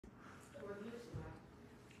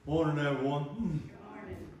Morning, everyone. Morning.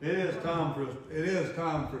 It is time for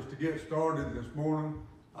us to get started this morning.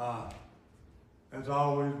 As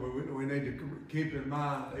always, we need to keep in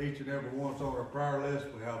mind each and every one's on our prayer list.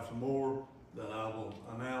 We have some more that I will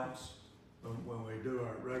announce when we do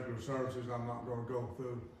our regular services. I'm not going to go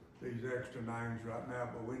through these extra names right now,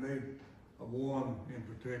 but we need one in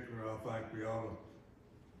particular. I think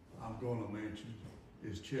I'm going to mention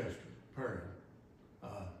is Chester Perry.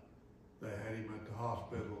 They had him at the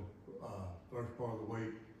hospital first part of the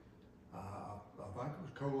week. I think it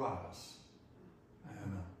was colitis,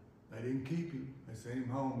 and they didn't keep him. They sent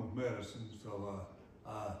him home with medicine. So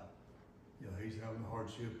he's having a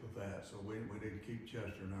hardship with that. So we need to keep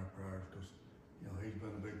Chester in our prayers because he's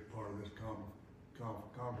been a big part of this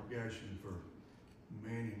congregation for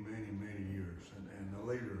many years, and the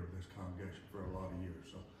leader of this congregation for a lot of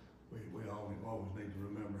years. So we always need to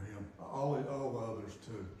remember him. All the others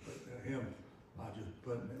too, but him, I just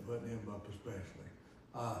putting him up especially.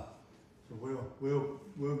 So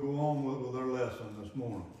we'll go on with our lesson this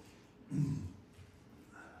morning.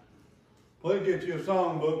 Please get you a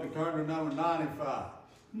songbook and turn to number 95.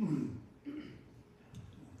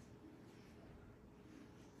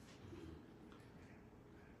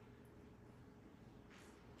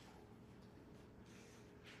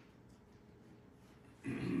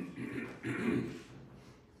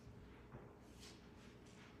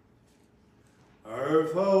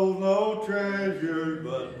 Earth holds no treasures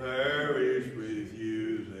but perish with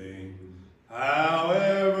using,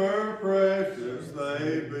 however precious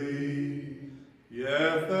they be.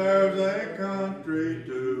 Yet there's a country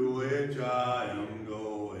to which I am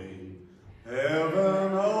going.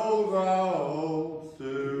 Heaven holds all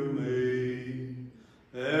to me.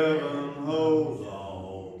 Heaven holds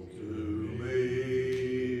all to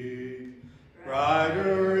me.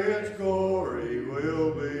 Brighter its glory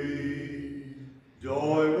will be.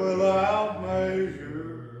 Joy without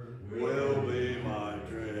measure will be my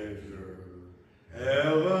treasure.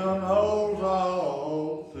 Heaven holds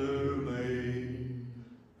all to me.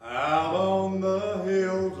 Out on the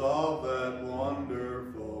hills of that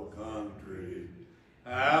wonderful country,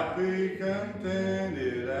 happy,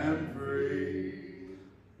 contented, and free,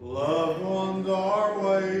 loved ones are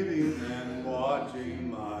waiting and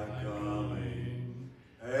watching my coming.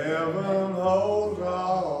 Heaven holds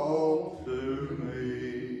all to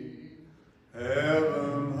me.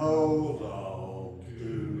 Heaven holds all to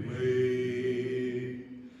me.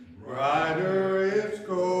 Brighter its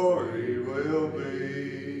glory will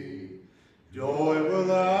be. Joy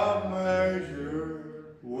without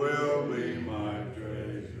measure will be my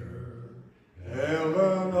treasure.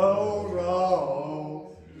 Heaven holds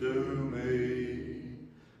all to me.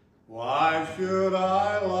 Why should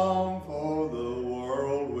I long for the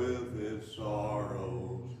world with its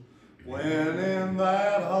sorrows, when in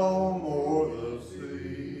that home o'er the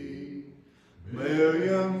sea,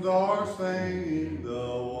 millions are singing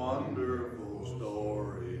the wonderful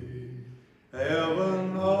story?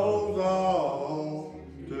 Heaven holds all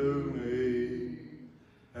to me.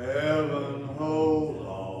 Heaven holds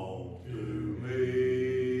all to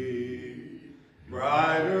me.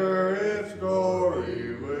 Brighter its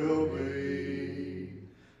glory will be.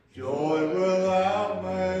 Joy without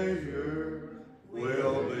measure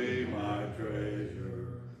will be my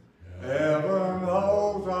treasure. Heaven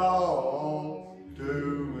holds all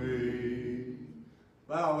to me.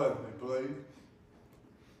 Bow with me, please.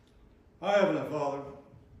 Our Heavenly Father,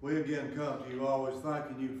 we again come to you, always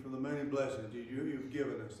thanking you for the many blessings you've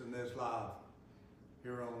given us in this life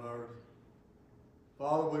here on earth.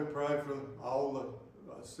 Father, we pray for all the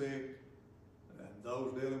sick and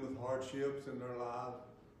those dealing with hardships in their lives.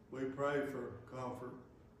 We pray for comfort,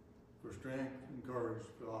 for strength and courage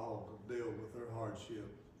for all to deal with their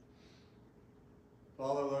hardships.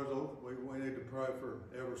 Father, we need to pray for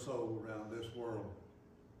every soul around this world.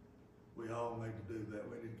 We all need to do that.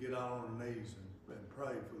 We need to get on our knees and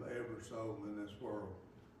pray for every soul in this world.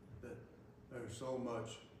 That there's so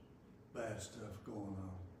much bad stuff going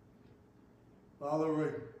on. Father, I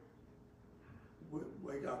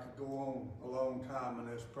could go on a long time in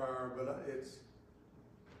this prayer, but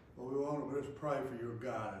we want to just pray for your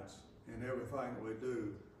guidance in everything that we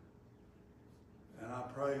do. And I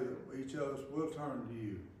pray that each of us will turn to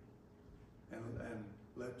you and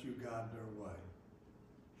let you guide their way.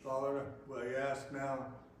 Father, we ask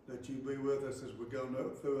now that you be with us as we go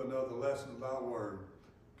through another lesson of thy word.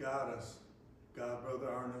 Guide us, guide Brother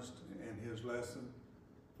Ernest and his lesson.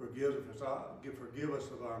 Forgive us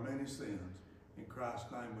of our many sins. In Christ's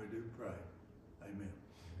name we do pray. Amen.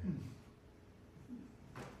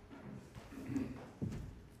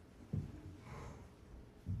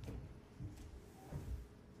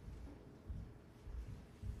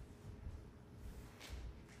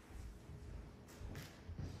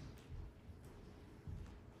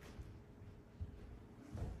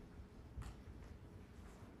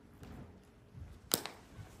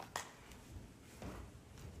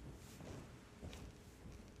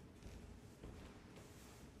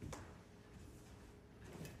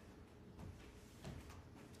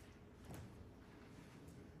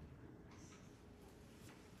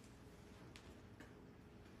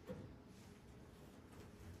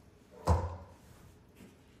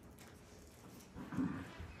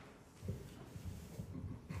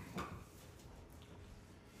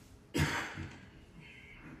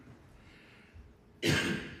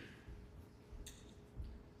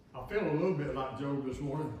 feel a little bit like Job this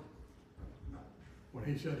morning when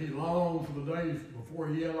he said he longed for the days before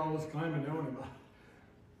he had all this climbing on him.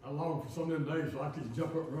 I long for some of them days so I could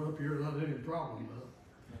jump up and run up here without any problem.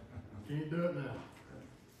 Can't do it now.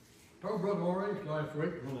 Told Brother Maurice last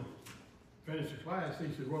week when I finished the class, he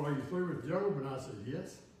said, well, are you through with Job? And I said,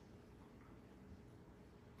 yes.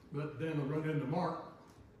 But then I run into Mark.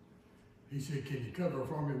 He said, can you cover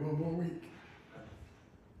for me one more week?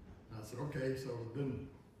 And I said, okay. So then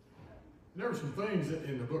there were some things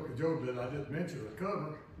in the book of Job that I didn't mention or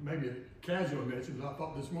cover, maybe a casual mention, but I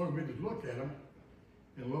thought this morning we could look at them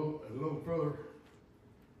and a little further,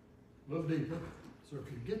 a little deeper. So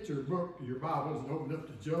if you get your book, your Bibles, and open up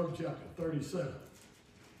to Job chapter 37.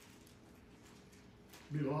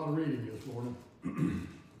 Be a lot of reading this morning.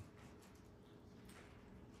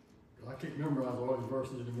 I can't memorize all these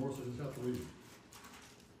verses anymore, so I just have to read them.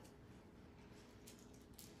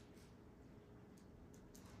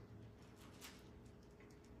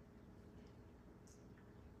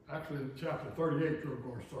 Actually, in chapter 38, we're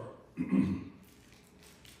going to start.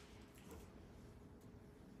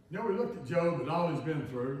 Now we looked at Job and all he's been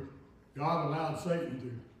through. God allowed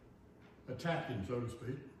Satan to attack him, so to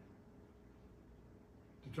speak,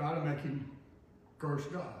 to try to make him curse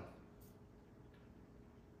God.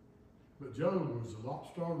 But Job was a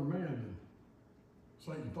lot stronger man than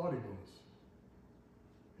Satan thought he was.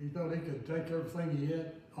 He thought he could take everything he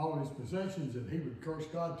had, all his possessions, and he would curse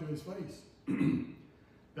God to his face.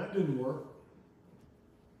 That didn't work.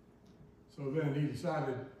 So then he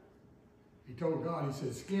decided, he told God, he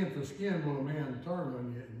said, skin for skin will a man turn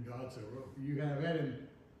on you. And God said, well, you have at him,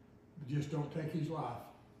 but just don't take his life.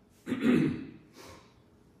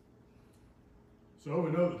 So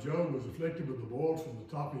we know that Job was afflicted with the boils from the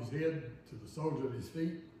top of his head to the soles of his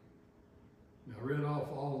feet. Now I read off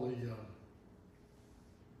all the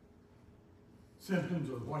symptoms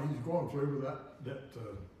of what he's going through with that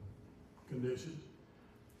condition.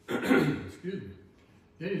 Excuse me.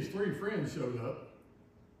 Then his 3 friends showed up.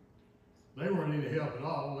 They weren't any help at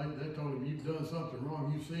all. They told him, you've done something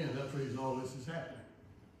wrong, you've sinned, that's the reason all this is happening.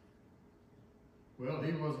 Well,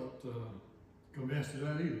 he wasn't convinced of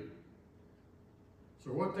that either.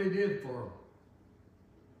 So what they did from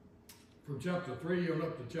chapter 3 on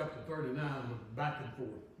up to chapter 39, back and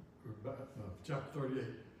forth, chapter 38.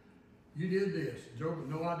 You did this. Job,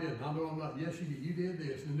 no, I didn't. I know I'm not. Yes, you did. You did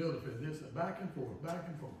this. And the other did this. Back and forth, back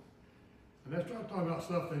and forth. And they started talking about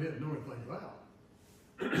stuff they didn't know anything about.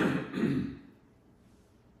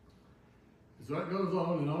 So that goes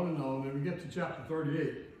on and on and on. Then we get to chapter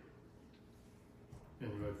 38.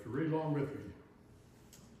 Anyway, if you read along with me.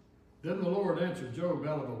 Then the Lord answered Job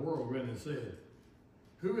out of a whirlwind and said,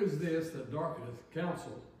 who is this that darkeneth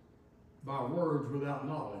counsel by words without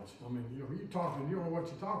knowledge? I mean, you know, you're talking, you don't know what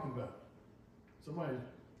you're talking about. Somebody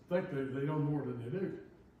think they know more than they do.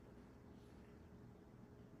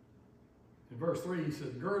 In verse 3, he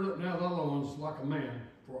said, gird up now thy loins like a man,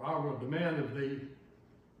 for I will demand of thee,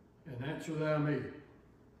 and answer thou me.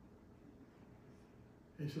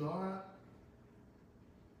 He said, all right.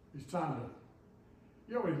 It's time to,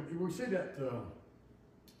 you know, we see that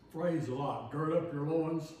phrase a lot, gird up your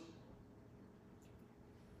loins.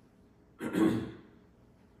 The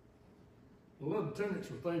little tunics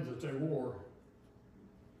were things that they wore.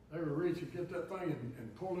 They would reach and get that thing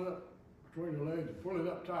and pull it up between their legs and pull it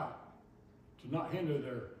up tight to not hinder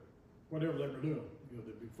their, whatever they were doing. You know,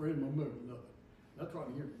 they'd be freedom of movement, nothing. That's what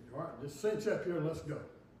you, all right, just cinch up here and let's go.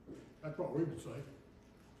 That's what we would say.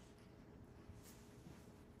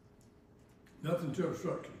 Nothing to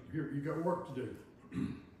obstruct you. You got work to do.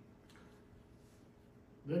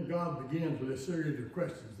 Then God begins with a series of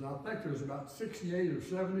questions. Now, I think there's about 68 or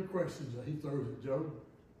 70 questions that he throws at Job.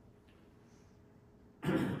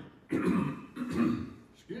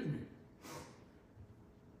 Excuse me.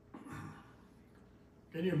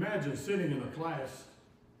 Can you imagine sitting in a class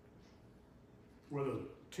with a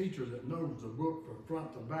teacher that knows the book from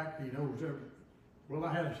front to back? He knows everything. Well,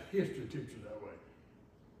 I had a history teacher that way.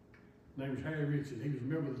 His name was Harry Richard. He was a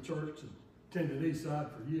member of the church and attended Eastside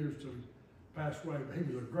for years till he passed away. But he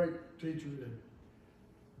was a great teacher in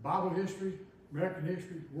Bible history, American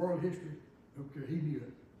history, world history. Okay, he knew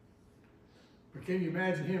it. But can you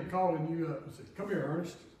imagine him calling you up and saying, come here,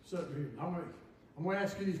 Ernest, sit here. I'm going to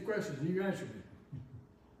ask you these questions and you answer me.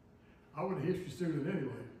 I was a history student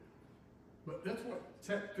anyway. But that's what's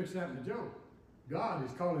fixing to happen to Job. God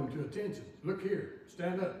is calling him to attention. Look here,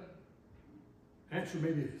 stand up. Answer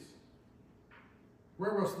me this.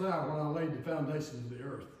 Where wast thou when I laid the foundations of the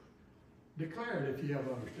earth? Declare it if you have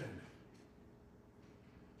understanding.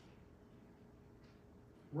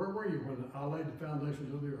 Where were you when I laid the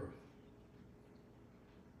foundations of the earth?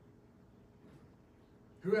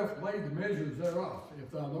 Who hath laid the measures thereof,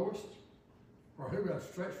 if thou knowest? Or who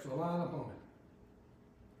hath stretched the line upon it?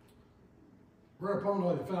 Whereupon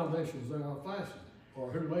are the foundations thereof fastened?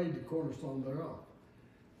 Or who laid the cornerstone thereof?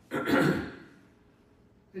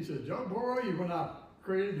 He said, Job, where were you when I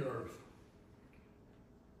created the earth?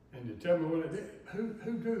 And you tell me when it did.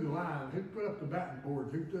 Who drew the line? Who put up the batting board?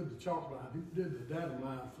 Who did the chalk line? Who did the data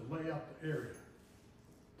lines to lay out the area?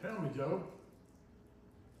 Tell me, Job.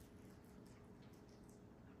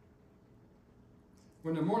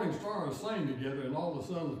 When the morning stars sang together and all the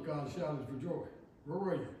sons of God shouted for joy, where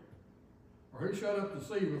were you? Or who shut up the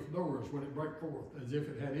sea with doors when it brake forth, as if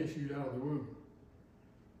it had issued out of the womb?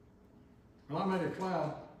 When I made a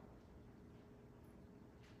cloud,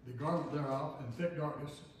 the garment thereof, and thick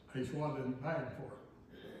darkness, a swaddling bag for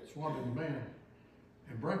it, swaddling band,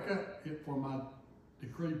 and break up it for my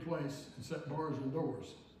decreed place, and set bars and doors.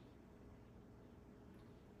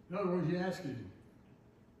 In other words, he asked you,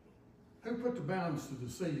 who put the bounds to the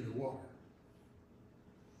sea, the water?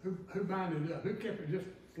 Who bound it up? Who kept it just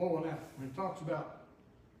flowing out? When it talks about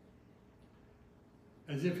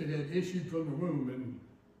as if it had issued from the womb, and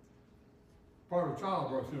part of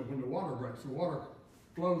childbirth, you know, when the water breaks, the water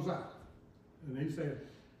flows out. And he said,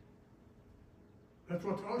 that's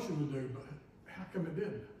what the ocean would do, but how come it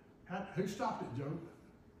didn't? Who stopped it, Job?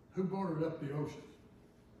 Who boarded up the ocean?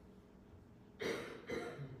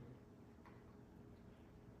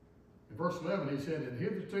 In verse 11, he said, and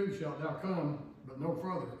hitherto shalt thou come, but no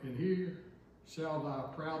further, and here shall thy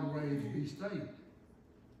proud ways be stayed.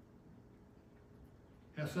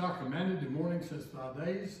 Hast thou commanded the morning since thy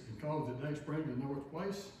days, and caused the day spring to know its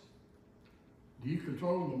place? Do you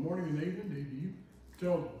control the morning and evening? Do you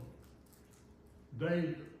tell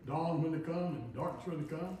day, dawn when to come, and darkness when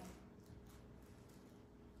to come?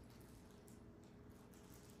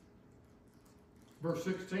 Verse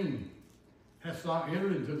 16, hast thou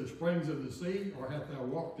entered into the springs of the sea, or hast thou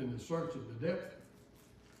walked in the search of the depth?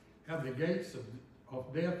 Have the gates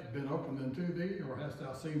of death been opened unto thee, or hast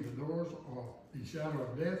thou seen the doors of the shadow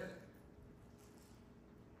of death?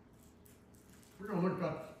 We're going to look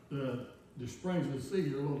at the springs of the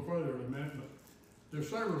sea a little further in a minute, but there's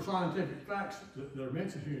several scientific facts that are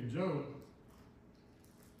mentioned here in Job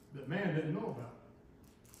that man didn't know about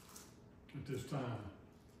at this time.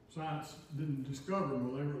 Science didn't discover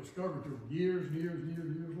them, well, they were discovered till years and years and years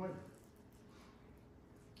and years later.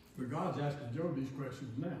 But God's asking Job these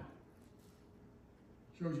questions now.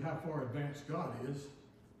 Shows you how far advanced God is,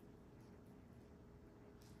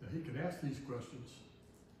 that he could ask these questions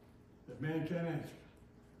that man can't answer.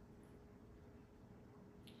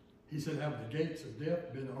 He said, have the gates of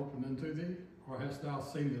death been opened unto thee, or hast thou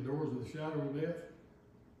seen the doors of the shadow of death?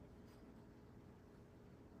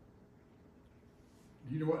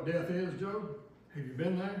 Do you know what death is, Job? Have you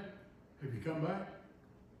been there? Have you come back?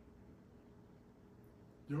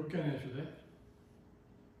 Job can't answer that.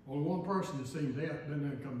 Only one person has seen death, been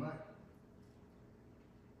there and come back.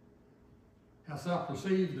 Hast thou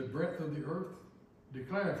perceived the breadth of the earth?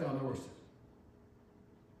 Declare if thou knowest it.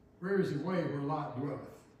 Where is the way where light dwelleth?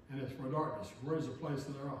 And as for darkness, where is the place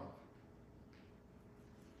thereof?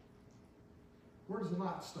 Where does the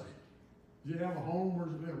light stay? Do you have a home?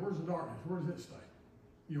 Where's it live? Where's the darkness? Where does it stay?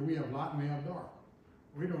 You know, we have light and we have dark.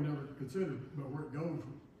 We don't ever consider but where it goes.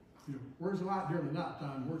 You know, where's the light during the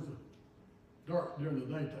nighttime? Where's the dark during the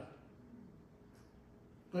daytime?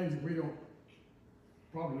 Things that we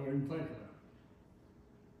probably don't even think about.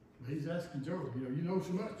 But he's asking Job, you know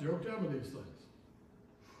so much, Job, tell me these things.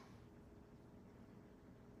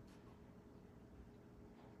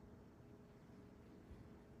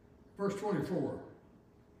 Verse 24.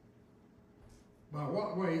 By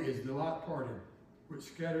what way is the light parted, which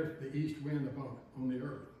scattereth the east wind on the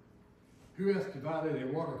earth? Who hath divided a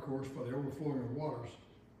water course for the overflowing of waters,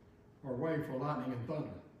 or way for lightning and thunder?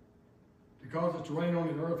 To cause it to rain on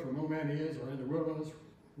the earth where no man is, or in the wilderness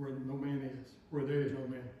where no man is, where there is no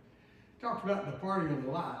man. He talks about the parting of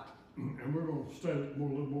the light, and we're going to study a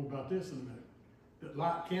little more about this in a minute, that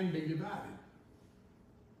light can be divided.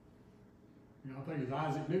 I think it's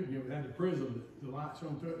Isaac Newton, had the prism, the light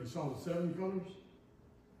shone through it, and he saw the 7 colors.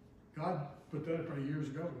 God put that up there years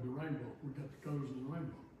ago with the rainbow. We got the colors of the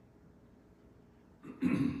rainbow.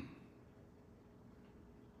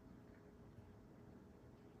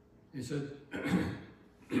 He said,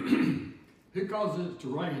 who causes it to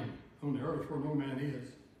rain on the earth where no man is,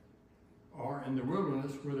 or in the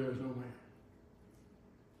wilderness where there is no man?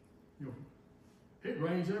 It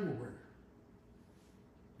rains everywhere.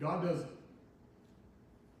 God doesn't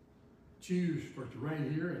choose for it to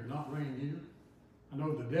rain here and not rain here. I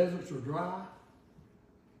know the deserts are dry.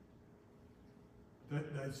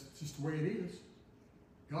 That's just the way it is.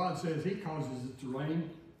 God says he causes it to rain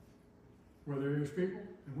where there is people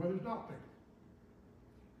and where there's not people.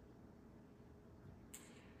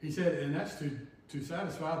 He said, and that's to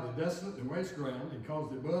satisfy the desolate and waste ground and cause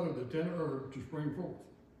the bud of the tender herb to spring forth.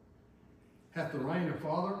 Hath the rain a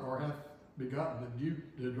father, or hath begotten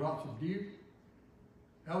the drops of dew?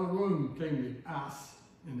 Out of the womb came the ice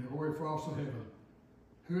and the hoary frost of heaven.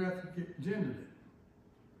 Who hath gendered it?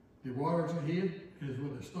 The waters are hid as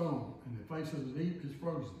with a stone, and the face of the deep is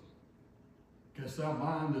frozen. Canst thou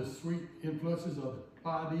bind the sweet influences of the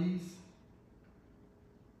Pleiades,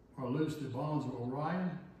 or loose the bonds of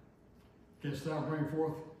Orion? Canst thou bring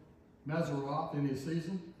forth Mazzaroth in his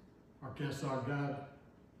season, or canst thou guide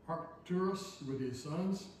Arcturus with his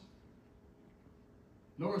sons?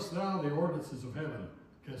 Knowest thou the ordinances of heaven?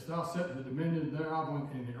 Canst thou set the dominion thereof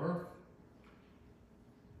in the earth?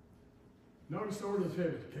 Notice the ordinance of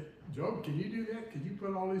heaven. Job, can you do that? Can you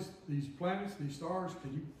put all these planets, these stars,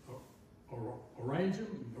 can you arrange them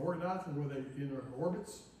and organize them where they in their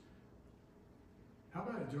orbits? How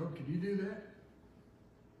about it, Job? Can you do that?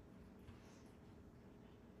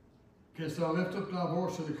 Canst thou lift up thy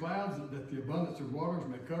voice to the clouds, that the abundance of waters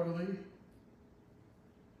may cover thee?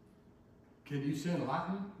 Can you send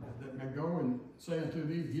lightning that may go and say unto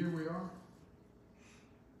thee, here we are?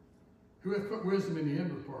 Who hath put wisdom in the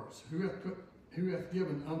inward parts? Who hath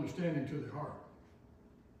given understanding to the heart?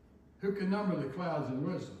 Who can number the clouds in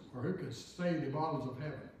wisdom, or who can stay the bottoms of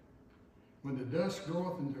heaven? When the dust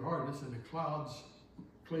groweth into hardness, and the clouds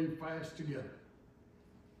cleave fast together.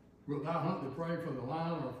 Wilt thou hunt the prey for the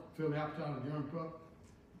lion, or fill the appetite of the young pup?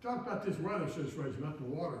 Talk about this weather situation, about the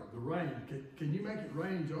water, the rain. Can you make it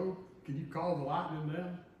rain, Job? Can you call the lightning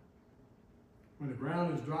down? When the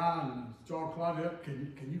ground is dry and it's all clouded up,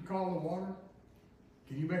 can you call the water?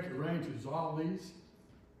 Can you make it rain to dissolve these?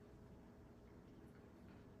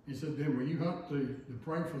 He said, then will you hunt the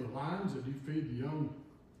prey for the lions, and you feed the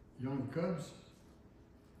young cubs?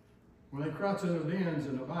 When they crouch in their dens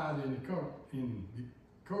and abide in the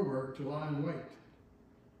covert to lie in wait.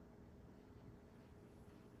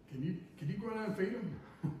 Can you go down and feed them?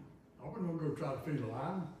 I wouldn't want to go try to feed a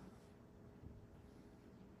lion.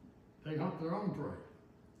 They hunt their own prey.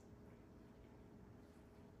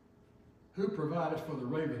 Who provideth for the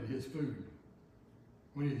raven his food?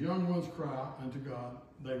 When his young ones cry unto God,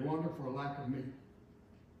 they wonder for a lack of meat.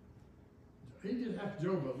 He just asked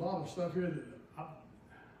Job a lot of stuff here that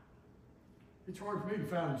it's hard for me to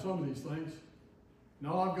fathom some of these things. And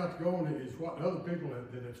all I've got to go on is what other people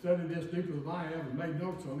that have studied this deeper than I have and made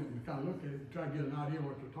notes on it and kind of look at it and try to get an idea of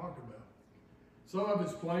what they're talking about. Some of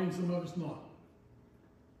it's plain, some of it's not.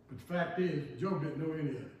 But the fact is, Job didn't know any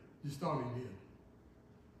of it. Just thought he did.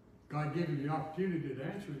 God gave him the opportunity to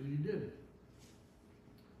answer it, and he didn't.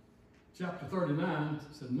 Chapter 39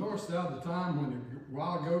 said, knowest thou the time when the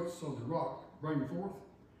wild goats of the rock bring forth?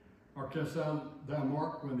 Or canst thou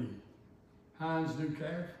mark when the hinds do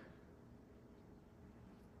calve?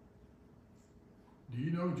 Do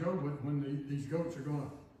you know, Job, when these goats are going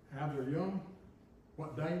to have their young?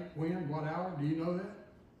 What day, when, what hour? Do you know that?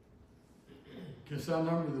 Canst thou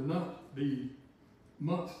number the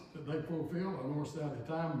months that they fulfill, or knowest thou the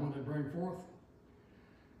time when they bring forth?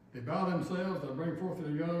 They bow themselves, they bring forth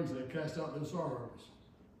their youngs, they cast out their sorrows.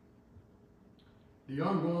 The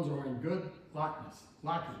young ones are in good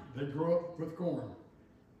liking. They grow up with corn.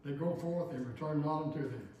 They go forth and return not unto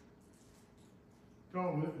them.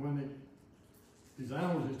 These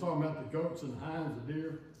animals he's talking about, the goats and the hinds, the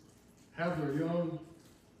deer, have their young,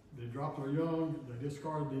 they drop their young, they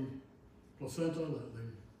discard the placenta,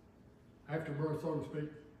 the afterbirth, so to speak.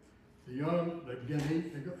 The young, they begin to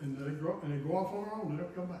eat, they grow up, and they go off on their own, they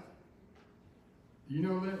don't come back. Do you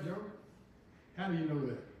know that, Joe? How do you know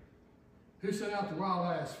that? Who sent out the wild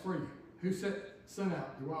ass free? Who sent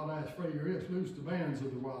out the wild ass free? Or is loose the bands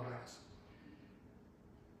of the wild ass?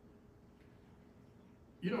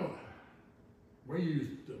 You know, we use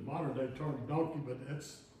the modern day term donkey, but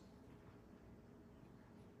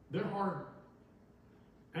they're hard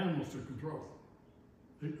animals to control.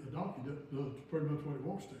 A donkey does pretty much what it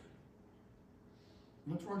wants to.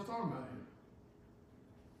 And that's what he's talking about here.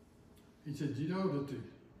 He said, you know that the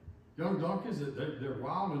young donkeys, that they're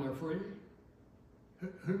wild and they're free?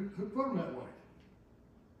 Who put them that way?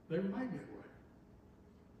 They were made that way.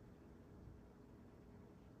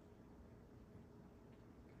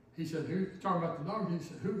 He said, talking about the donkey, he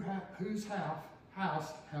said, whose house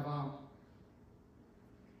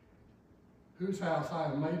I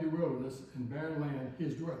have made the wilderness and barren land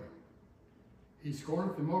his dwelling. He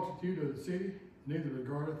scorneth the multitude of the city, neither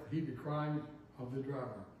regardeth he the crying of the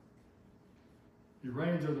driver. The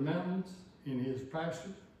range of the mountains in his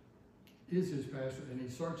pasture, is his pasture, and he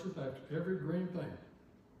searcheth after every green thing.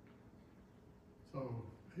 So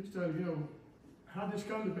he's telling you, how this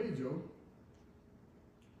come to be, Joe?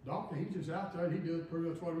 Donkey, he's just out there. He does pretty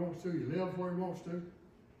much what he wants to. He lives where he wants to.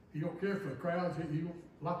 He don't care for the crowds. He don't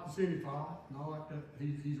like the city fight and all like that.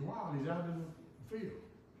 He's wild. He's out in the field.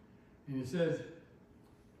 And he says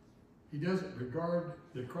he doesn't regard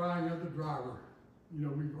the crying of the driver. You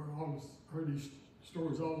know, we've always heard these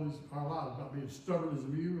stories all our lives about being stubborn as a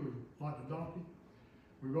mule and like a donkey.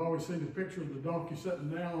 We've always seen the picture of the donkey sitting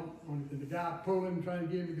down and the guy pulling, trying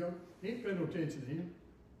to get him to go. He ain't paying no attention to him.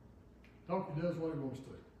 Donkey does what he wants to.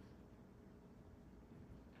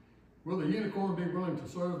 Will the unicorn be willing to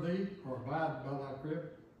serve thee or abide by thy crib?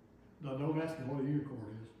 Now, don't ask him what a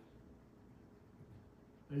unicorn is.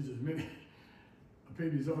 There's as many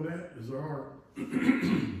opinions on that as there are.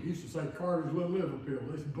 Used to say Carter's Little Liverpool.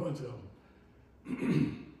 There's a bunch of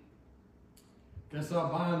them. Canst thou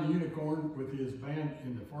bind the unicorn with his band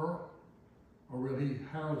in the furrow, or will he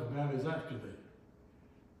harrow the valleys after thee?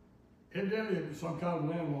 Evidently, it was some kind of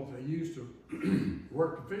an animal that they used to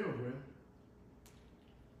work the field with.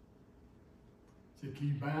 So can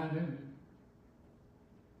you bind him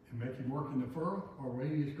and make him work in the furrow, or will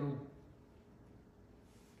he just go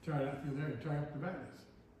try it out through there and tear up the valleys?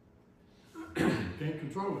 Can't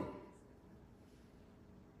control it.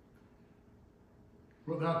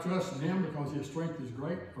 Wilt thou trust in him because his strength is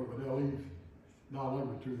great, or wilt thou leave thy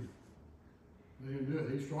labor to him? Let him do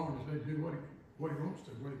it. He's strong to say do what he wants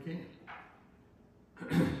to, what he can.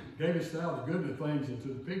 Gavest thou the goodly things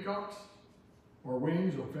unto the peacocks, or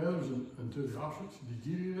wings or feathers unto the ostrich?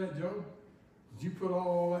 Did you do that, Job? Did you put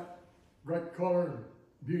all that great color and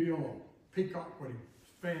beauty on a peacock when he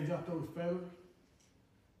fans out those feathers?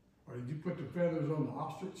 Or did you put the feathers on the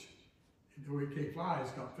ostrich? Though he can't fly,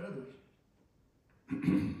 it's got feathers.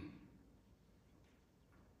 And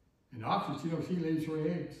the ostrich, you know, she lays her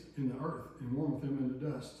eggs in the earth and warmeth them in the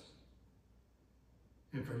dust,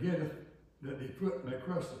 and forgetteth that the foot may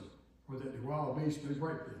crush them, or that the wild beast may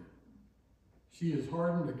break them. She is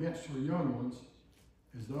hardened against her young ones,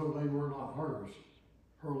 as though they were not hers.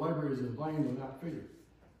 Her labor is in vain without fear.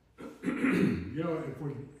 You know,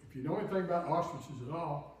 if you know anything about ostriches at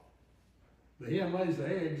all, the hen lays the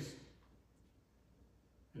eggs,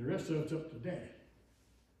 and the rest of it's up to daddy.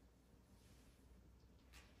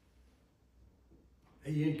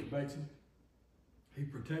 He incubates them, he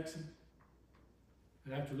protects them,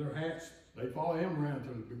 and after they're hatched, they follow him around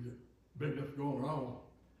until they get big enough to go on their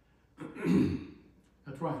own.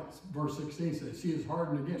 That's right. Verse 16 says, she is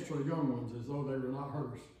hardened against her young ones as though they were not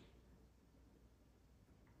hers.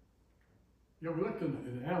 You know, we looked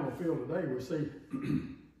in the animal field today, we see,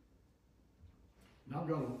 and I've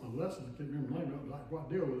got a lesson, I can't remember the name of it, like what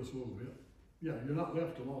deal with this a little bit. Yeah, you're not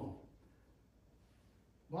left alone.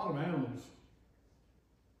 A lot of animals,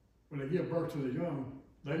 when they give birth to the young,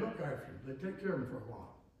 they look after them. They take care of them for a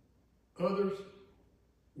while. Others,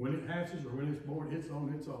 when it hatches or when it's born, it's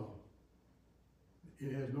on its own.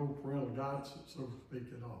 It has no parental guidance, so to speak,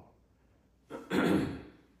 at all.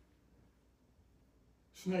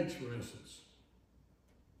 Snakes, for instance.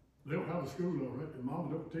 They don't have a school over it, and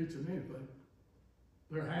mama don't teach them anything.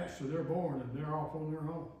 They're hatched so they're born, and they're off on their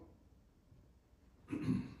own.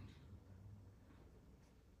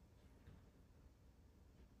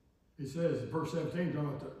 It says, verse 17, talking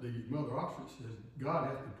about the mother ostrich, says, God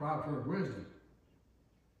hath deprived her of wisdom.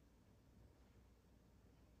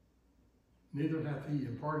 Neither hath he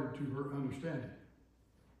imparted to her understanding.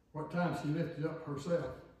 What time she lifted up herself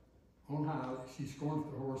on high, she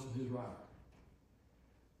scorneth the horse and his rider.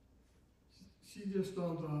 She just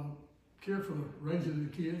don't care for the raising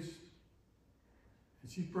of the kids.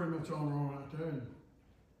 And she's pretty much on her own out there and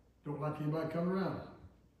don't like anybody coming around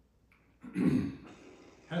her.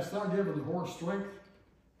 Hast thou given the horse strength?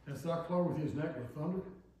 Hast thou clothed his neck with thunder?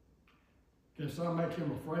 Canst thou make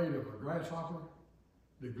him afraid of a grasshopper?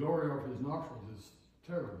 The glory of his nostrils is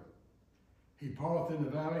terrible. He paweth in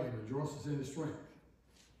the valley and rejoices in his strength.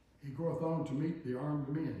 He goeth on to meet the armed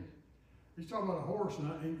men. He's talking about a horse,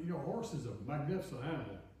 and you know, a horse is a magnificent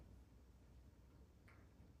animal.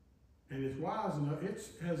 And it's wise enough,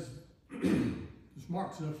 it's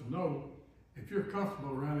smart enough to know if you're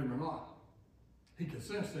comfortable around him or not. He can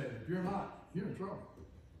sense that. If you're not, you're in trouble.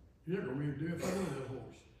 You're not going to be able to do anything with that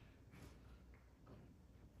horse.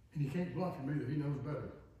 And you can't bluff him either. He knows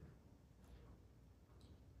better.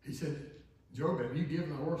 He said, Job, have you given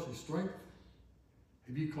the horse his strength?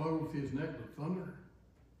 Have you clothed his neck with thunder?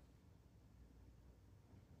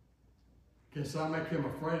 Canst thou make him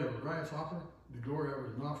afraid of a grasshopper? The glory of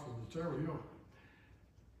his nostrils is terrible. You know,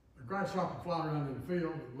 a grasshopper flying around in the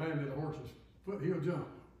field, landing at a horse's foot, he'll jump.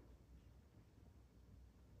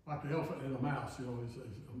 Like the elephant and a mouse, you know,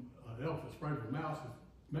 an elephant's afraid of a mouse,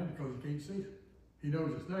 maybe because he can't see it. He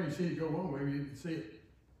knows it's there, you see it go one way, you can see it.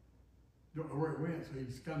 Don't know where it went, so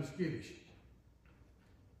he's kind of skittish.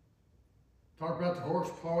 Talk about the horse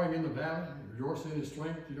plowing in the valley, rejoicing in his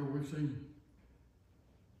strength. You know, we've seen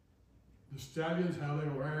the stallions, how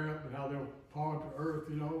they'll rear up and how they'll paw at the earth,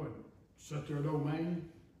 you know, and set their domain,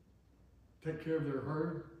 take care of their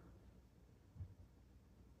herd.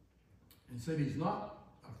 And said he's not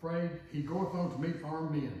afraid, he goeth on to meet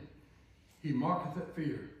armed men. He mocketh at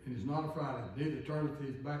fear, and is not affrighted, neither turneth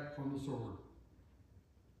his back from the sword.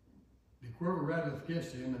 The quiver rattleth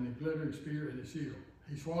against him, and the glittering spear and his shield.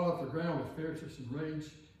 He swalloweth the ground with fierceness and rage,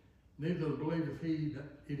 neither believeth he that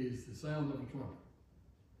it is the sound of a trumpet.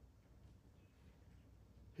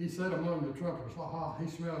 He said among the trumpeters, ha ha, he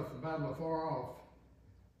smelleth the battle afar off,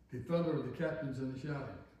 the thunder of the captains and the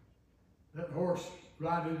shouting. That horse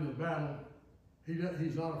riding in the battle,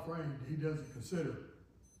 he's not afraid. He doesn't consider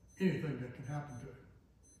anything that can happen to him.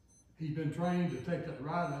 He's been trained to take that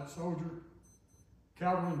ride, that soldier,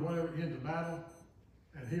 cavalry, whatever, into battle,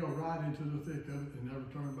 and he'll ride into the thick of it and never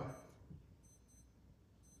turn back.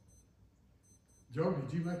 Job,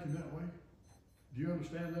 did you make him that way? Do you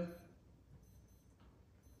understand that?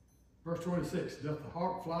 Verse 26, doth the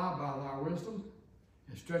hawk fly by thy wisdom,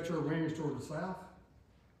 and stretch her wings toward the south?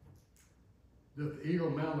 Doth the eagle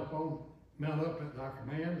mount up at thy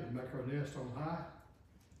command, and make her nest on high?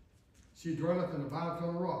 She dwelleth and abideth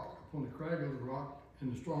on a rock, upon the crag of the rock, in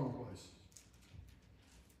the strong place.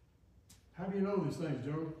 How do you know these things,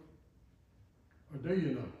 Job? Or do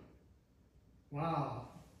you know? Why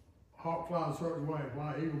hawk flies a certain way,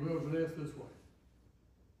 why eagle builds a nest this way.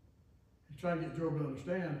 He's trying to get Job to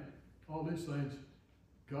understand all these things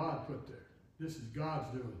God put there. This is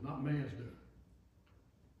God's doing, not man's doing.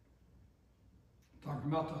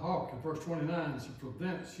 Talking about the hawk in verse 29, so from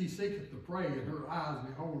thence she seeketh the prey, and her eyes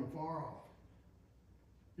behold afar off.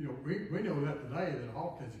 You know, we know that today, that a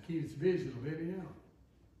hawk has the keenest vision of any animal.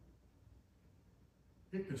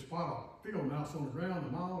 It can spot a field mouse on the ground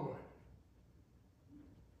a mile away.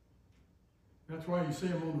 That's why you see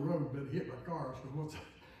them on the road, but hit by cars. Because once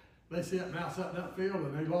they see that mouse out in that field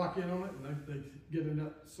and they lock in on it, and they get in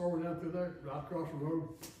that sword down through there, right across the road,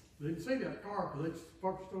 they didn't see that car because they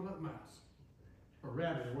focused on that mouse. Or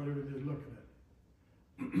rabbit, or whatever they're looking at.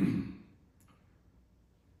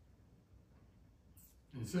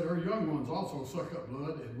 And said her young ones also suck up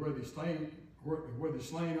blood, and where the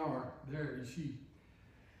slain are, there is she.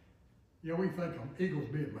 You know, we think of eagles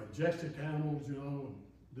being majestic animals, you know, and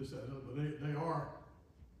this, that, and other, but they are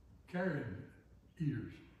carrion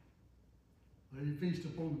eaters. They feast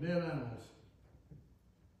upon dead animals.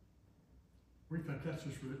 We think that's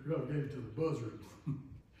just relegated to the buzzard.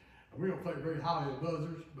 We don't think very highly of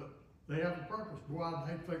buzzards, but they have a purpose. Boy, I'd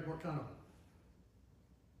hate to think what kind of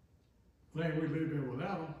land we live in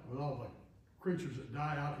without them, with all the creatures that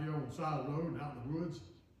die out here on the side of the road and out in the woods.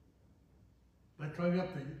 They clean up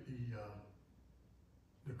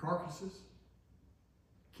the carcasses,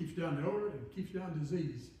 keeps down the odor, and keeps down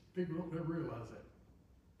disease. People don't never realize that.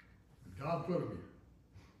 But God put them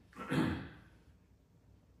here.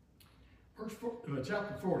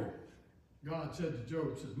 Chapter 40. God said to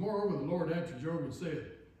Job, says, moreover, the Lord answered Job and said,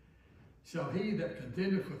 shall he that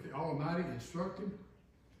contendeth with the Almighty instruct him?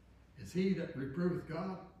 Is he that reproveth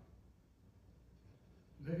God?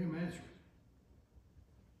 Let him answer it.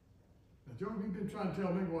 Now, Job, you've been trying to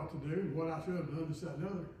tell me what to do and what I should have done, this, that, and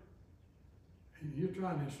other. And you're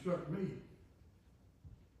trying to instruct me.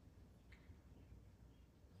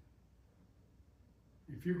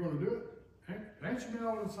 If you're going to do it, answer me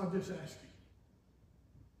all this I just asked you.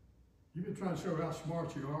 You've been trying to show how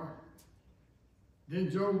smart you are. Then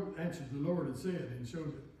Job answered the Lord and said, and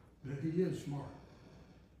showed that he is smart.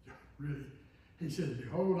 Really. He said,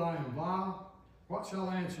 behold, I am vile. What shall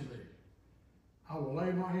I answer thee? I will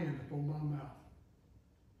lay my hand upon my mouth.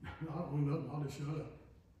 I don't want nothing, I'll just shut up.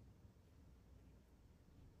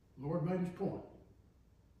 The Lord made his point.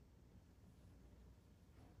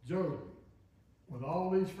 Job, with all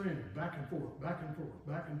these friends, back and forth, back and forth,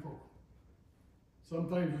 back and forth. Some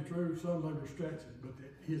things are true, some they were stretching, but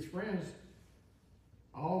his friends,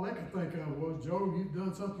 all they could think of was, Job, you've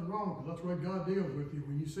done something wrong, because that's the way God deals with you.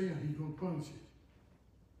 When you sin, he's going to punish you.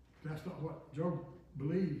 That's not what Job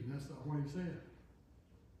believed, and that's not what he said.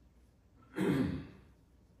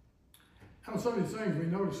 Now, some of these things we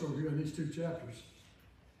notice over here in these two chapters.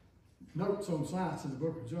 Notes on science in the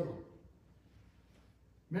book of Job.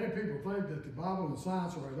 Many people think that the Bible and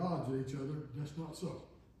science are at odds with each other. That's not so.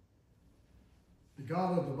 The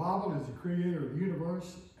God of the Bible is the creator of the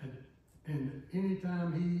universe, And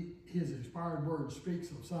anytime his inspired word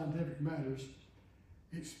speaks of scientific matters,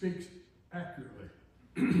 it speaks accurately.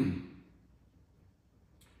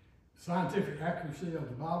 Scientific accuracy of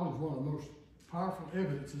the Bible is one of the most powerful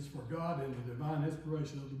evidences for God and the divine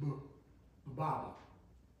inspiration of the book, the Bible.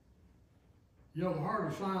 You know, the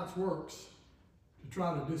harder science works to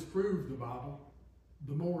try to disprove the Bible,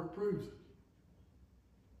 the more it proves it.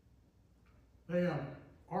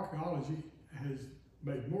 Archaeology has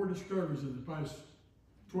made more discoveries in the past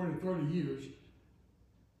 20, 30 years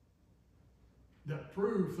that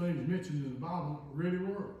prove things mentioned in the Bible really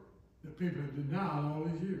were, that people have denied all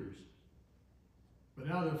these years. But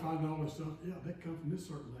now they're finding all this stuff, yeah, they come from this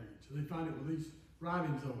certain age. So they find it with these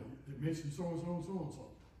writings on it that mention so and so and so and so.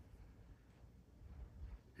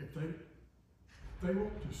 If they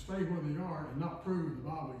want to stay where they are and not prove the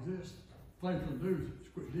Bible exists, the thing for them to do is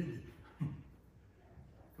quit digging.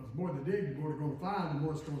 Because the more they dig, the more they're going to find, the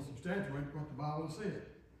more it's going to substantiate what the Bible has said.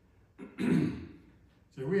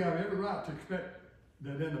 So we have every right to expect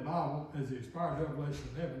that in the Bible, as the inspired revelation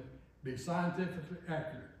of heaven, be scientifically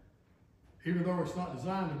accurate. Even though it's not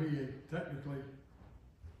designed to be a technically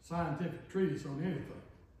scientific treatise on anything.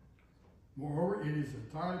 Moreover, it is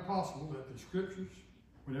entirely possible that the scriptures,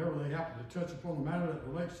 whenever they happen to touch upon a matter that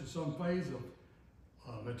relates to some phase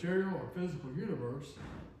of material or physical universe,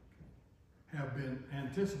 have been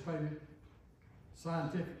anticipated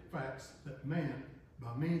scientific facts that man,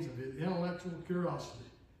 by means of his intellectual curiosity,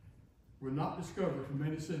 would not discover for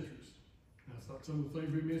many centuries. That's like some of the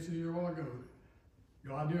things we mentioned here a while ago.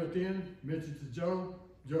 God knew it then, mentioned to Job,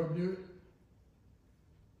 Job knew it,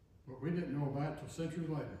 but we didn't know about it until centuries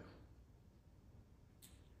later.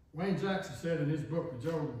 Wayne Jackson said in his book of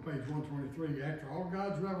Job on page 123, after all,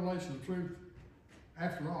 God's revelation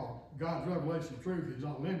of truth is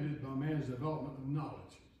not limited by man's development of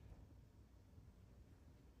knowledge.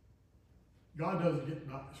 God doesn't get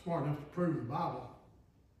smart enough to prove the Bible.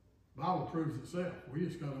 The Bible proves itself. We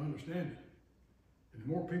just got to understand it. And the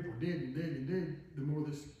more people dig and dig and dig, the more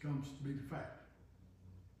this comes to be the fact.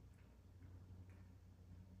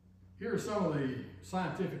 Here are some of the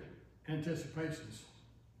scientific anticipations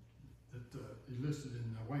that is listed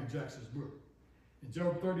in Wayne Jackson's book. In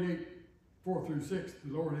Job 38, 4 through 6,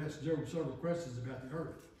 the Lord asked Job several questions about the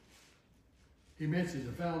earth. He mentions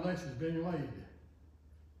the foundations being laid.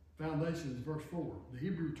 Foundations, verse 4. The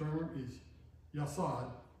Hebrew term is yasad,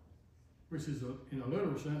 which is, in a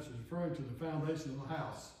literal sense, is referring to the foundation of the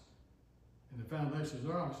house. And the foundations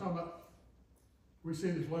are, I'm talking about, we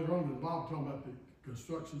see this later on in the Bible, talking about the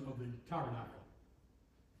construction of the tabernacle.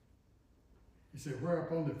 He said,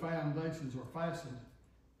 whereupon the foundations are fastened.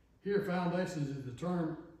 Here, foundations is the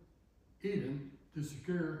term Eden, to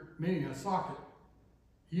secure, meaning a socket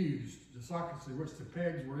used, the sockets in which the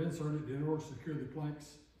pegs were inserted in order to secure the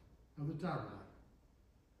planks of the tabernacle.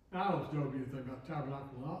 Now, I don't know if you think about tabernacle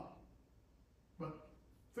or not, but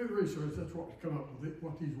through the research, that's what we come up with,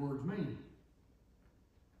 what these words mean.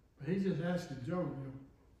 But he's just asking Job,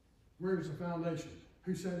 where's the foundation?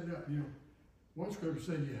 Who set it up? One scripture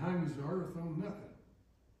said you hangs the earth on nothing.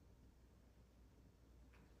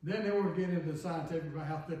 Then they want to get into the scientific about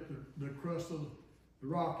how thick the crust of the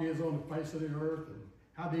rock is on the face of the earth and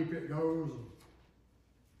how deep it goes.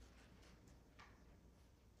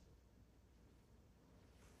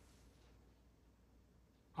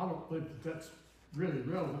 I don't think that's really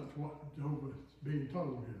relevant to what Job was being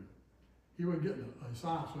told here. He wasn't getting a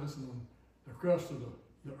science lesson on the crust of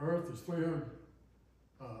the earth is 300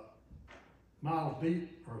 miles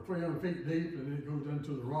deep, or 300 feet deep, and then it goes down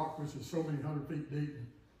to the rock, which is so many hundred feet deep, and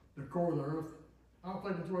the core of the earth. I don't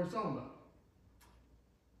think that's what he's talking about.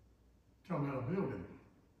 He's talking about a building,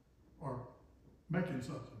 or making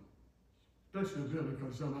something, especially a building,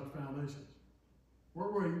 because he's talking about the foundations. Where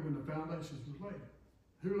were you when the foundations was laid?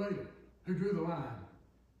 Who laid it? Who drew the line?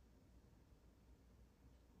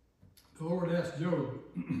 The Lord asked Job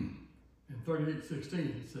in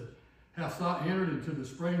 38:16, he said, hast thou entered into the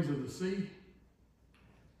springs of the sea?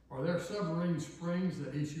 Are there submarine springs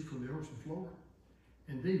that issue from the ocean floor?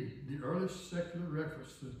 Indeed, the earliest secular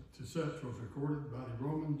reference to such was recorded by the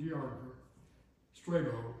Roman geographer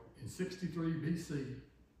Strabo in 63 BC.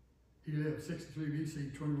 He lived 63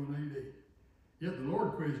 BC, 21 AD. Yet the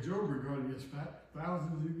Lord quizzed Job regarding this fact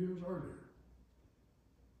thousands of years earlier.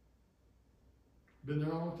 Been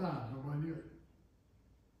there all the time, nobody knew it.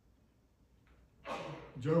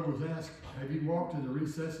 Job was asked, have you walked in the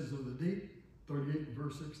recesses of the deep? 38 and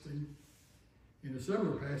verse 16. In a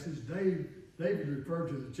similar passage, David referred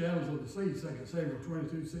to the channels of the sea, 2 Samuel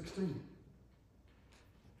 22:16.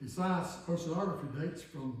 His science oceanography dates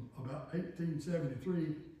from about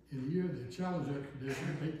 1873 in the year of the Challenger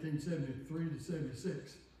expedition, 1873 to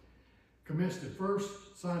 76, commenced the first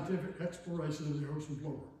scientific exploration of the ocean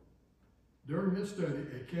floor. During this study,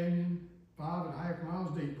 a canyon 5.5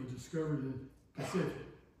 miles deep was discovered in the Pacific.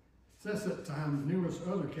 Since that time, numerous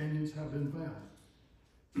other canyons have been found.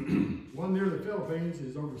 One near the Philippines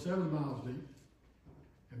is over 7 miles deep.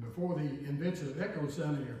 And before the invention of echo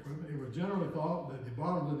sounding equipment, it was generally thought that the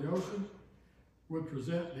bottoms of the ocean would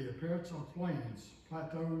present the appearance of plains,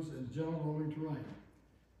 plateaus, and gentle rolling terrain.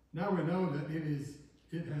 Now we know that it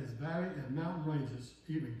has valley and mountain ranges,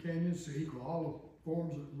 even canyons, to equal all the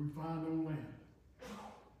forms that we find on land.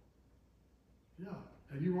 Yeah.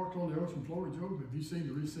 Have you walked on the ocean floor, Job? Have you seen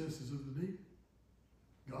the recesses of the deep?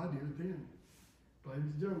 God knew it then.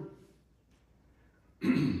 Plain as Job.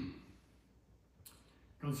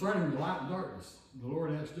 Concerning the light and darkness, the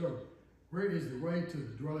Lord asked Job, where is the way to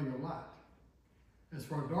the dwelling of light? As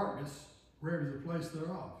for darkness, where is the place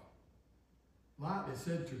thereof? Light is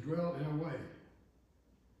said to dwell in a way.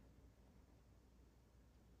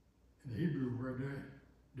 In the Hebrew word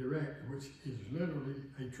direct, which is literally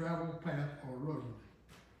a travel path or road,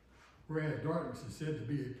 whereas darkness is said to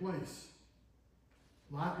be a place.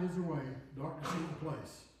 Light is the way, darkness is the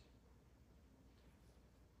place.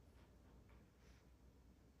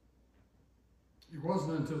 It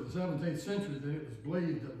wasn't until the 17th century that it was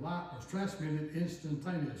believed that light was transmitted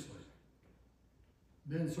instantaneously.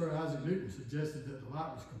 Then Sir Isaac Newton suggested that the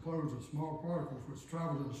light was composed of small particles which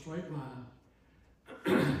traveled in a straight line.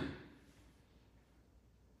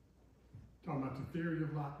 Talking about the theory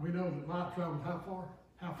of light. We know that light traveled how far?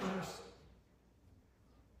 How fast?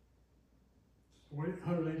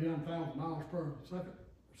 189,000 miles per second,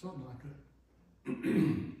 or something like that.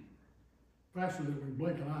 Faster than we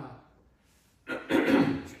blink an eye.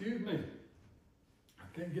 Excuse me.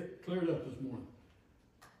 I can't get cleared up this morning.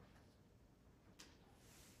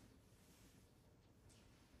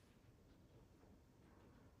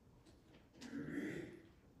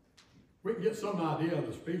 We can get some idea of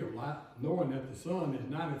the speed of light, knowing that the sun is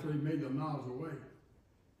 93 million miles away.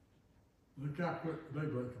 Look how quick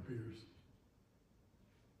daybreak appears.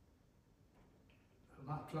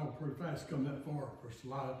 Light travels pretty fast to come that far for us to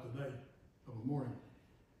light up the day of a morning.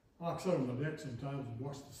 I like to sit on my deck sometimes and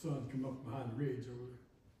watch the sun come up behind the ridge over there.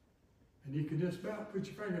 And you can just about put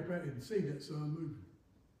your finger up at it and see that sun moving.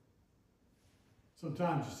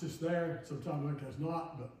 Sometimes it's just there, sometimes like it's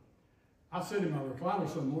not, but I sit in my recliner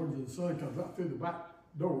some mornings and the sun comes right through the back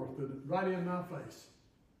door, right in my face.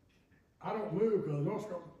 I don't move because I know it's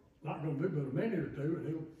not going to move but a minute or two and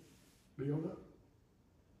it'll be on up.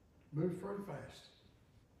 Moves pretty fast.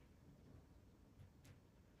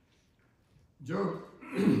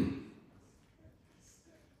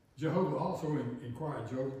 Jehovah also inquired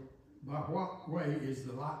Job, by what way is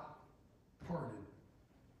the light parted?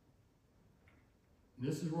 And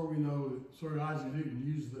this is where we know that Sir Isaac Newton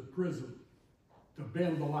used the prism to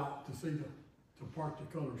bend the light to see to part the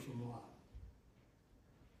colors from the light.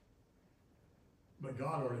 But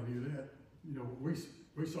God already knew that. You know,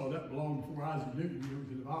 we saw that long before Isaac Newton. You know,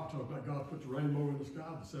 the Bible talks about God put the rainbow in the sky,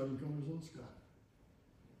 the 7 colors in the sky.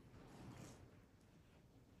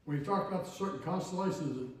 When he talked about the certain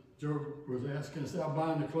constellations that Job was asking, I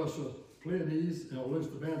bind the cluster of Pleiades and I'll loose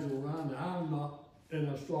the bands of Orion. Now, I'm not an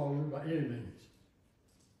astrologer by any means.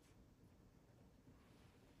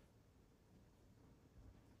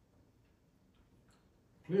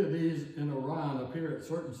 Pleiades and Orion appear at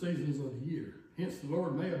certain seasons of the year. Hence, the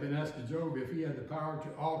Lord may have been asking Job if he had the power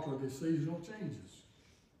to alter the seasonal changes.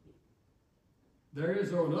 There is,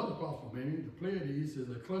 though, another possible meaning. The Pleiades is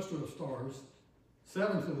a cluster of stars,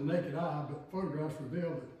 7 to the naked eye, but photographs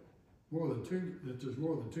reveal that there's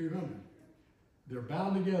more than 200. They're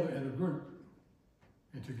bound together in a group,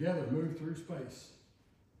 and together move through space.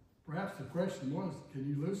 Perhaps the question was, can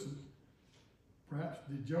you loosen? Perhaps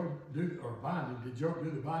did Job do, or binding, did Job do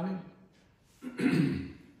the binding?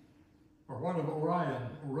 Or what of Orion?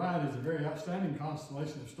 Orion is a very outstanding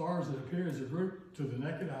constellation of stars that appear as a group to the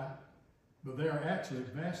naked eye, but they are actually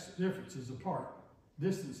vast distances apart,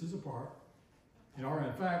 and are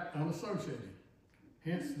in fact unassociated.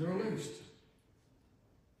 Hence, they're loosed.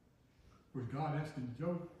 Was God asking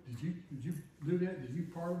Job, did you do that? Did you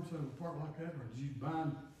part them so apart like that? Or did you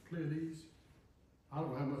bind Pleiades? I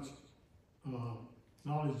don't know how much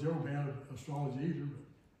knowledge Job had of astrology either, but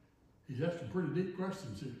he's asking pretty deep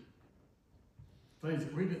questions here. Things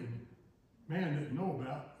that man didn't know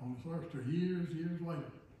about on this earth till years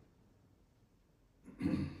later.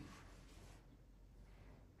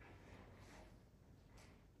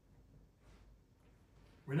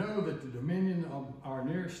 We know that the dominion of our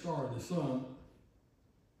nearest star, the sun,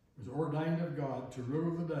 was ordained of God to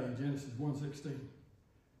rule the day, Genesis 1:16.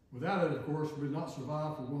 Without it, of course, we would not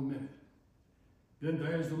survive for 1 minute. Then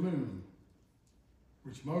there's the moon,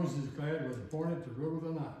 which Moses declared was appointed to rule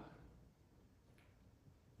the night.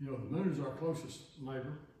 You know, the moon is our closest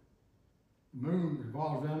neighbor. The moon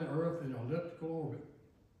revolves around the earth in an elliptical orbit.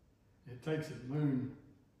 It takes the moon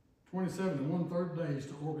 27 1/3 days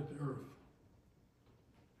to orbit the earth.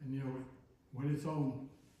 And you know, when it's on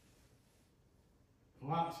the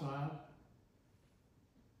light side,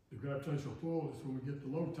 the gravitational pull is when we get the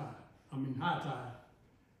high tide.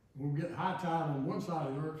 When we get high tide on one side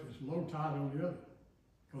of the earth, it's low tide on the other,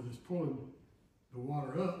 because it's pulling the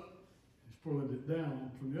water up, it's pulling it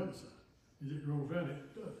down from the other side. As it goes around,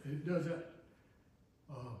 it does that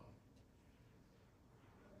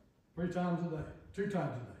 3 times a day, 2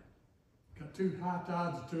 times a day. Got 2 high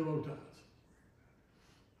tides and 2 low tides.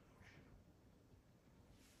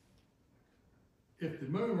 If the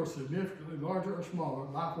moon were significantly larger or smaller,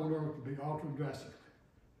 life on Earth would be altered drastically.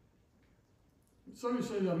 Some of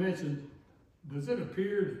the things I mentioned, does it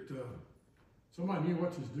appear that somebody knew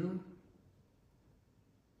what it's doing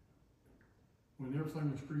when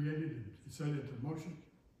everything was created and set into motion?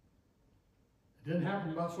 It didn't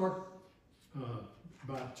happen by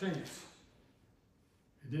chance.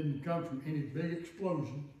 It didn't come from any big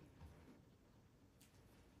explosion.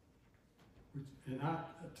 And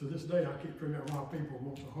to this day, I can't figure out why people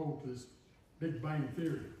want to hold this Big Bang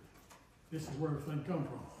theory. This is where everything comes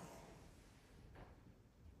from.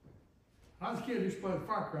 I was a kid who used to play with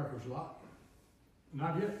firecrackers a lot. And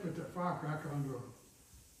I'd get to put that firecracker under a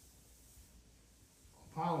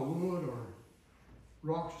pile of wood or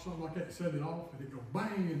rocks or something like that, set it off, and it'd go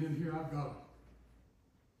bang, and then here I've got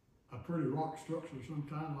a pretty rock structure of some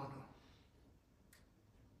kind, like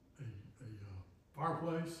a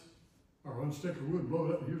fireplace, or unstick of wood, blow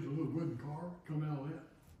it up, and here's a little wooden car come out of that.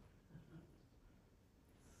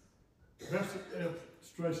 Best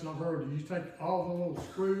illustration I've heard is you take all the little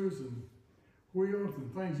screws and wheels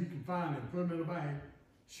and things you can find and put them in a bag,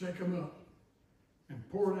 shake them up, and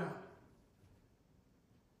pour it out,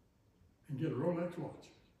 and get a Rolex watch.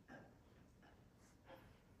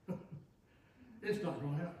 It's not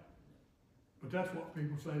going to happen. But that's what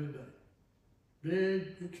people say today.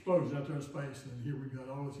 Big explosions out there in space, and here we've got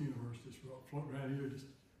all this universe just floating around here just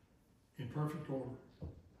in perfect order.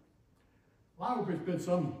 Well, I hope it's been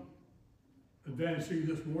some advantage to you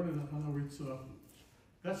this morning. I know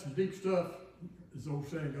that's some deep stuff, as the old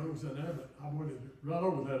saying goes, in there, but I wanted to run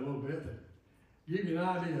over that a little bit and give you an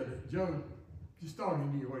idea that Job just started to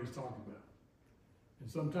knew what he's talking about. And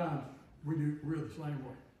sometimes we're the same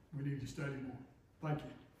way. We need to study more. Thank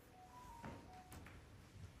you.